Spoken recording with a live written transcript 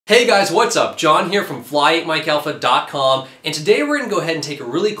Hey guys, what's up? John here from fly8mikealpha.com, and today we're going to go ahead and take a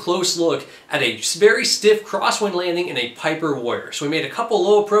really close look at a very stiff crosswind landing in a Piper Warrior. So we made a couple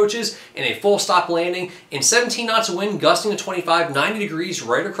low approaches and a full stop landing in 17 knots of wind, gusting to 25, 90 degrees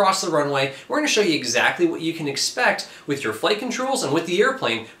right across the runway. We're going to show you exactly what you can expect with your flight controls and with the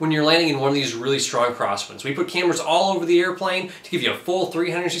airplane when you're landing in one of these really strong crosswinds. We put cameras all over the airplane to give you a full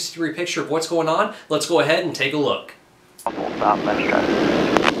 360-degree picture of what's going on. Let's go ahead and take a look.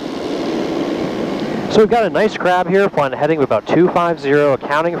 So we've got a nice crab here, flying a heading of about 250,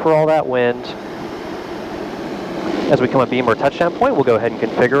 accounting for all that wind. As we come up beam or touchdown point, we'll go ahead and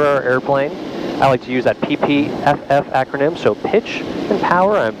configure our airplane. I like to use that PPFF acronym, so pitch and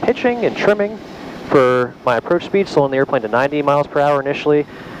power. I'm pitching and trimming for my approach speed, slowing the airplane to 90 miles per hour initially.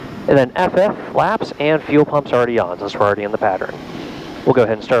 And then FF, flaps, and fuel pumps already on, since we're already in the pattern. We'll go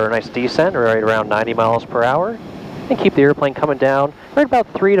ahead and start our nice descent right around 90 miles per hour, and keep the airplane coming down right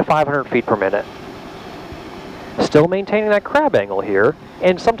about 300 to 500 feet per minute. Still maintaining that crab angle here,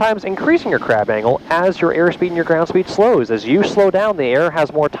 and sometimes increasing your crab angle as your airspeed and your ground speed slows. As you slow down, the air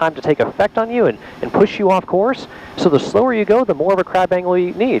has more time to take effect on you and push you off course. So the slower you go, the more of a crab angle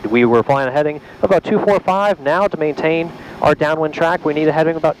you need. We were flying a heading of about 245. Now to maintain our downwind track, we need a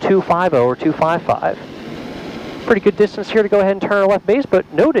heading of about 250 or 255. Pretty good distance here to go ahead and turn our left base,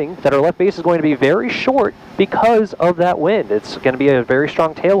 but noting that our left base is going to be very short because of that wind. It's going to be a very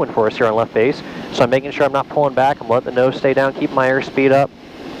strong tailwind for us here on left base, so I'm making sure I'm not pulling back. I'm letting the nose stay down, keeping my airspeed up.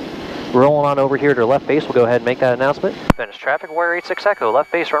 Rolling on over here to our left base, we'll go ahead and make that announcement. Venice traffic, Warrior 86 Echo,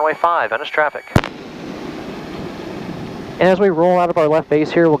 left base, runway 5, Venice traffic. And as we roll out of our left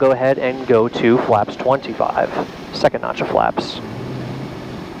base here, we'll go ahead and go to flaps 25, second notch of flaps.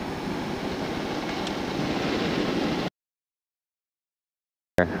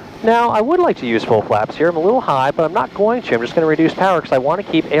 Now, I would like to use full flaps here. I'm a little high, but I'm not going to. I'm just going to reduce power because I want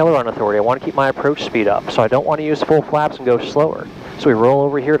to keep aileron authority. I want to keep my approach speed up, so I don't want to use full flaps and go slower. So we roll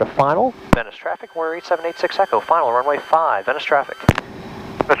over here to final. Venice traffic, Warrior 8786 Echo, final, runway 5, Venice traffic.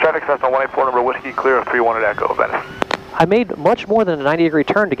 Venice traffic, Cessna 184, number whiskey, clear of 3-1 at Echo, Venice. I made much more than a 90-degree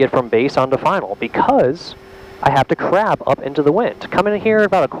turn to get from base onto final because I have to crab up into the wind. Coming in here at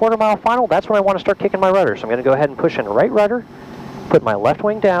about a quarter-mile final, that's when I want to start kicking my rudder. So I'm going to go ahead and push in right rudder, put my left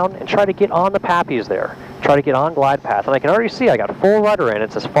wing down, and try to get on the pappies there. Try to get on glide path. And I can already see I got full rudder in.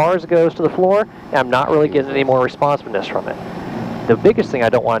 It's as far as it goes to the floor, and I'm not really getting any more responsiveness from it. The biggest thing I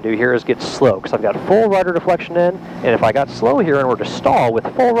don't want to do here is get slow, because I've got full rudder deflection in, and if I got slow here and were to stall with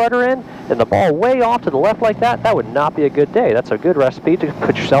full rudder in, and the ball way off to the left like that, that would not be a good day. That's a good recipe to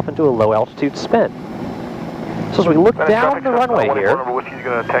put yourself into a low altitude spin. So as we look down the runway here, we're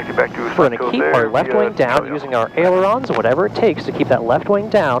going to keep our left wing down using our ailerons and whatever it takes to keep that left wing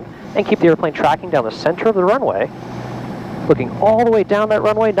down and keep the airplane tracking down the center of the runway. Looking all the way down that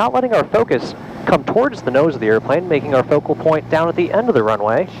runway, not letting our focus come towards the nose of the airplane, making our focal point down at the end of the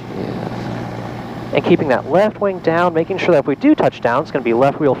runway. And keeping that left wing down, making sure that if we do touch down, it's going to be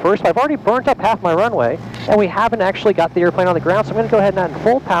left wheel first. But I've already burnt up half my runway, and we haven't actually got the airplane on the ground, so I'm going to go ahead and add in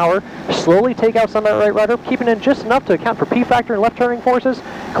full power, slowly take out some of that right rudder, keeping in just enough to account for P-factor and left turning forces,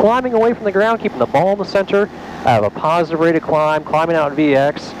 climbing away from the ground, keeping the ball in the center. I have a positive rate of climb, climbing out at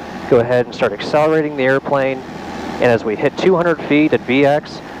VX. Go ahead and start accelerating the airplane, and as we hit 200 feet at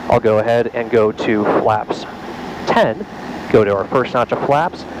VX, I'll go ahead and go to flaps 10, go to our first notch of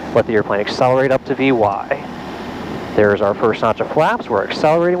flaps, let the airplane accelerate up to VY. There's our first notch of flaps. We're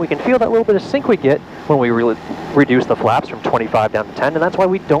accelerating. We can feel that little bit of sink we get when we reduce the flaps from 25 down to 10, and that's why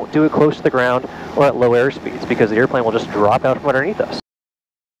we don't do it close to the ground or at low air speeds, because the airplane will just drop out from underneath us.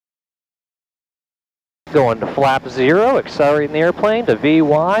 Going to flap 0, accelerating the airplane to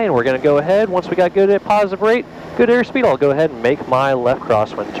VY, and we're going to go ahead, once we got good at positive rate, good airspeed, I'll go ahead and make my left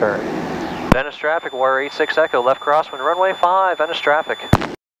crosswind turn. Venice traffic, Warrior 86 Echo, left crosswind, runway 5, Venice traffic.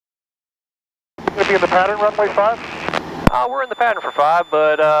 Going to be in the pattern, runway 5? We're in the pattern for 5,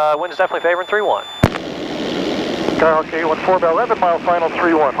 but wind's definitely favoring 3-1. Okay, 14 about 11 mile final,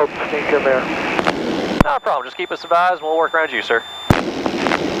 3-1. Hope to sneak in there. Not a problem, just keep us advised and we'll work around you, sir.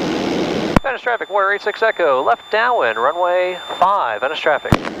 Venice traffic, Warrior 86 Echo, left downwind, runway 5, Venice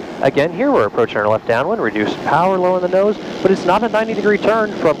traffic. Again, here we're approaching our left downwind, reduced power, low in the nose, but it's not a 90-degree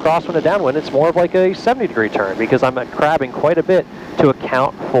turn from crosswind to downwind. It's more of like a 70-degree turn because I'm crabbing quite a bit to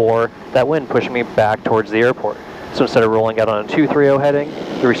account for that wind pushing me back towards the airport. So instead of rolling out on a 230 heading,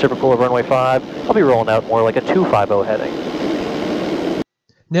 the reciprocal of runway 5, I'll be rolling out more like a 250 heading.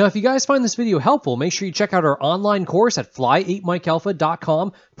 Now, if you guys find this video helpful, make sure you check out our online course at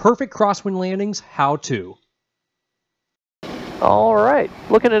fly8mikealpha.com, Perfect Crosswind Landings How-To. All right,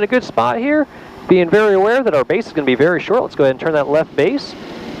 looking at a good spot here, being very aware that our base is going to be very short. Let's go ahead and turn that left base.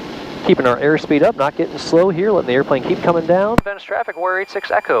 Keeping our airspeed up, not getting slow here, letting the airplane keep coming down. Venice traffic, Warrior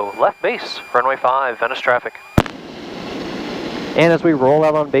 86 Echo, left base, runway 5, Venice traffic. And as we roll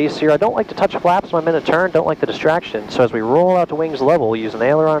out on base here, I don't like to touch flaps when I'm in a turn, don't like the distraction. So as we roll out to wings level, using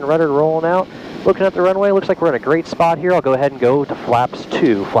aileron and rudder rolling out, looking at the runway, looks like we're in a great spot here. I'll go ahead and go to flaps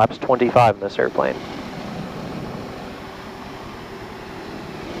 2, flaps 25 in this airplane.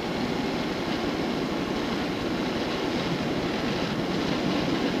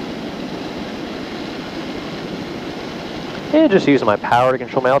 And just using my power to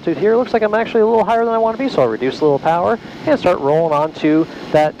control my altitude here, looks like I'm actually a little higher than I want to be, so I'll reduce a little power and start rolling onto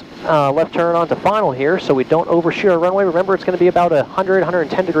that left turn onto final here so we don't overshoot our runway. Remember, it's going to be about a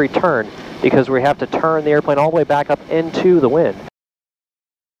 110 degree turn because we have to turn the airplane all the way back up into the wind.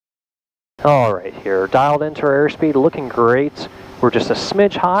 All right, here, dialed into our airspeed, looking great. We're just a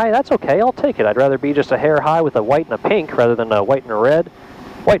smidge high. That's okay, I'll take it. I'd rather be just a hair high with a white and a pink rather than a white and a red.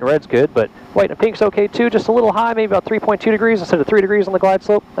 White and red's good, but white and pink's okay too. Just a little high, maybe about 3.2 degrees instead of 3 degrees on the glide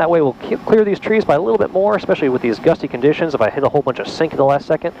slope. That way we'll clear these trees by a little bit more, especially with these gusty conditions. If I hit a whole bunch of sink at the last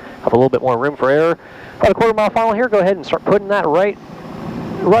second, have a little bit more room for error. About a quarter mile final here, go ahead and start putting that right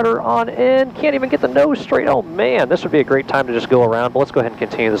rudder on in. Can't even get the nose straight. Oh man, this would be a great time to just go around, but let's go ahead and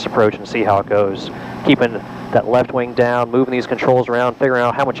continue this approach and see how it goes. Keeping that left wing down, moving these controls around, figuring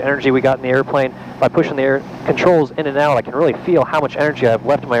out how much energy we got in the airplane. By pushing the controls in and out, I can really feel how much energy I have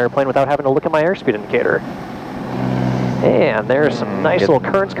left in my airplane without having to look at my airspeed indicator. And there's some nice little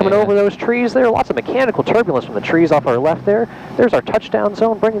currents coming over those trees there. Lots of mechanical turbulence from the trees off our left there. There's our touchdown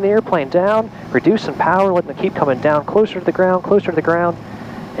zone, bringing the airplane down, reducing power, letting it keep coming down closer to the ground,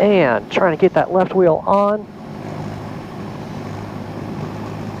 and trying to get that left wheel on.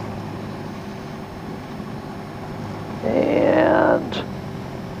 And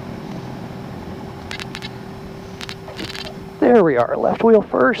there we are, left wheel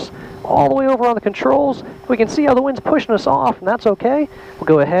first, all the way over on the controls. We can see how the wind's pushing us off, and that's okay. We'll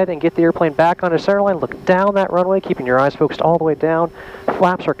go ahead and get the airplane back onto centerline, look down that runway, keeping your eyes focused all the way down.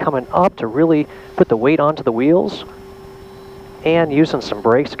 Flaps are coming up to really put the weight onto the wheels, and using some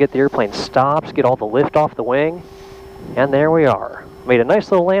brakes to get the airplane stopped, get all the lift off the wing. And there we are. Made a nice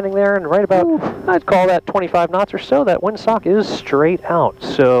little landing there, and right about, I'd call that 25 knots or so, that windsock is straight out.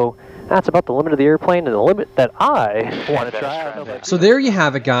 So that's about the limit of the airplane and the limit that I want to try. So there you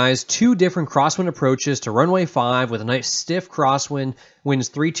have it, guys. 2 different crosswind approaches to runway 5 with a nice stiff crosswind, winds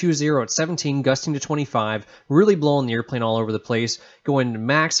 320 at 17, gusting to 25, really blowing the airplane all over the place, going to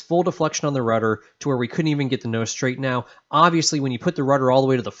max full deflection on the rudder to where we couldn't even get the nose straight now. Obviously, when you put the rudder all the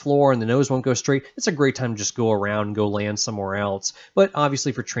way to the floor and the nose won't go straight, it's a great time to just go around and go land somewhere else. But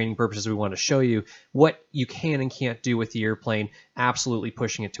obviously, for training purposes, we want to show you what you can and can't do with the airplane, absolutely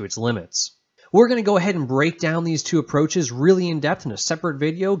pushing it to its limits. We're going to go ahead and break down these 2 approaches really in depth in a separate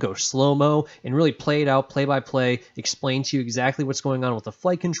video, go slow-mo, and really play it out play by play, explain to you exactly what's going on with the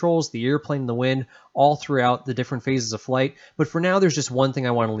flight controls, the airplane, and the wind, all throughout the different phases of flight. But for now, there's just one thing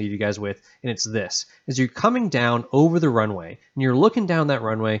I want to leave you guys with, and it's this. As you're coming down over the runway, and you're looking down that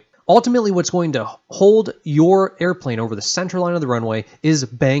runway, ultimately what's going to hold your airplane over the center line of the runway is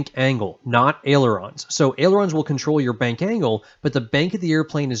bank angle, not ailerons. So ailerons will control your bank angle, but the bank of the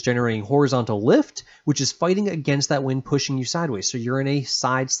airplane is generating horizontal lift, which is fighting against that wind pushing you sideways. So you're in a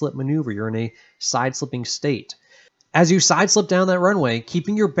side slip maneuver, you're in a side slipping state. As you side slip down that runway,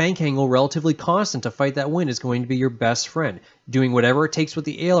 keeping your bank angle relatively constant to fight that wind is going to be your best friend, doing whatever it takes with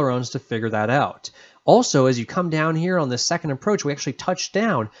the ailerons to figure that out. Also, as you come down here on this second approach, we actually touch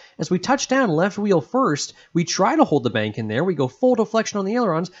down. As we touch down left wheel first, we try to hold the bank in there. We go full deflection on the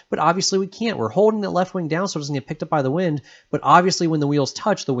ailerons, but obviously we can't. We're holding that left wing down so it doesn't get picked up by the wind, but obviously when the wheels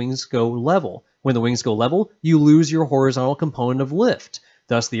touch, the wings go level. When the wings go level, you lose your horizontal component of lift.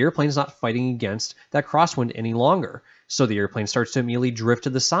 Thus, the airplane is not fighting against that crosswind any longer. So the airplane starts to immediately drift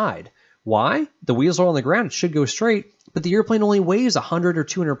to the side. Why? The wheels are on the ground, it should go straight, but the airplane only weighs 100 or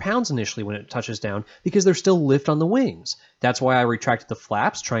 200 pounds initially when it touches down because there's still lift on the wings. That's why I retracted the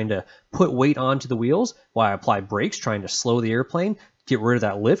flaps, trying to put weight onto the wheels, why I applied brakes, trying to slow the airplane, get rid of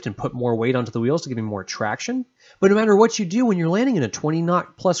that lift and put more weight onto the wheels to give me more traction. But no matter what you do when you're landing in a 20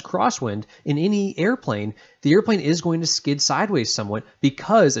 knot plus crosswind in any airplane, the airplane is going to skid sideways somewhat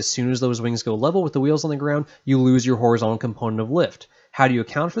because as soon as those wings go level with the wheels on the ground, you lose your horizontal component of lift. How do you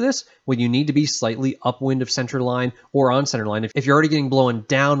account for this? Well, you need to be slightly upwind of center line or on center line. If you're already getting blown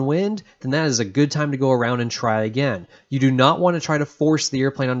downwind, then that is a good time to go around and try again. You do not want to try to force the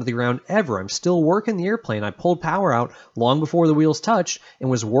airplane onto the ground ever. I'm still working the airplane. I pulled power out long before the wheels touched and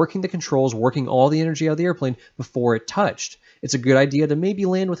was working the controls, working all the energy out of the airplane before it touched. It's a good idea to maybe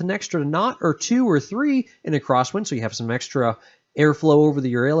land with an extra knot or 2 or 3 in a crosswind so you have some extra airflow over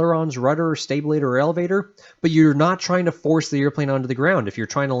your ailerons, rudder, stabilator, or elevator, but you're not trying to force the airplane onto the ground. If you're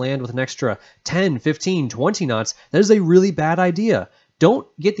trying to land with an extra 10, 15, 20 knots, that is a really bad idea. Don't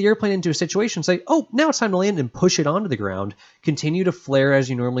get the airplane into a situation and say, oh, now it's time to land, and push it onto the ground. Continue to flare as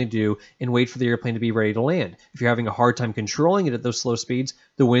you normally do and wait for the airplane to be ready to land. If you're having a hard time controlling it at those slow speeds,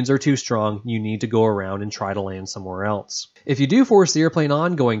 the winds are too strong, you need to go around and try to land somewhere else. If you do force the airplane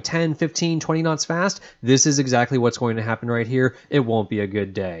on going 10, 15, 20 knots fast, this is exactly what's going to happen right here. It won't be a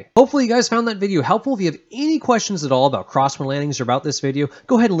good day. Hopefully you guys found that video helpful. If you have any questions at all about crosswind landings or about this video,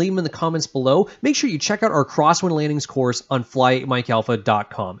 go ahead and leave them in the comments below. Make sure you check out our crosswind landings course on fly8mikealpha.com.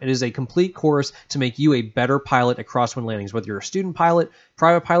 It is a complete course to make you a better pilot at crosswind landings. Whether you're a student pilot,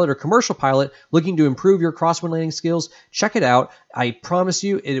 private pilot, or commercial pilot looking to improve your crosswind landing skills, check it out. I promise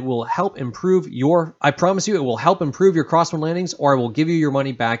you it will help improve your crosswind landings, or I will give you your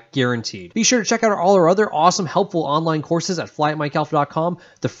money back guaranteed. Be sure to check out all our other awesome, helpful online courses at fly8mikealpha.com,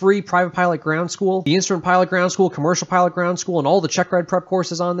 the free private pilot ground school, the instrument pilot ground school, commercial pilot ground school, and all the Checkride prep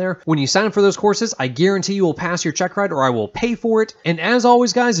courses on there. When you sign up for those courses, I guarantee you will pass your Checkride, or I will pay for it. And as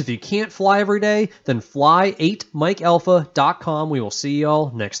always, guys, if you can't fly every day, then fly8mikealpha.com. We will see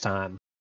y'all next time.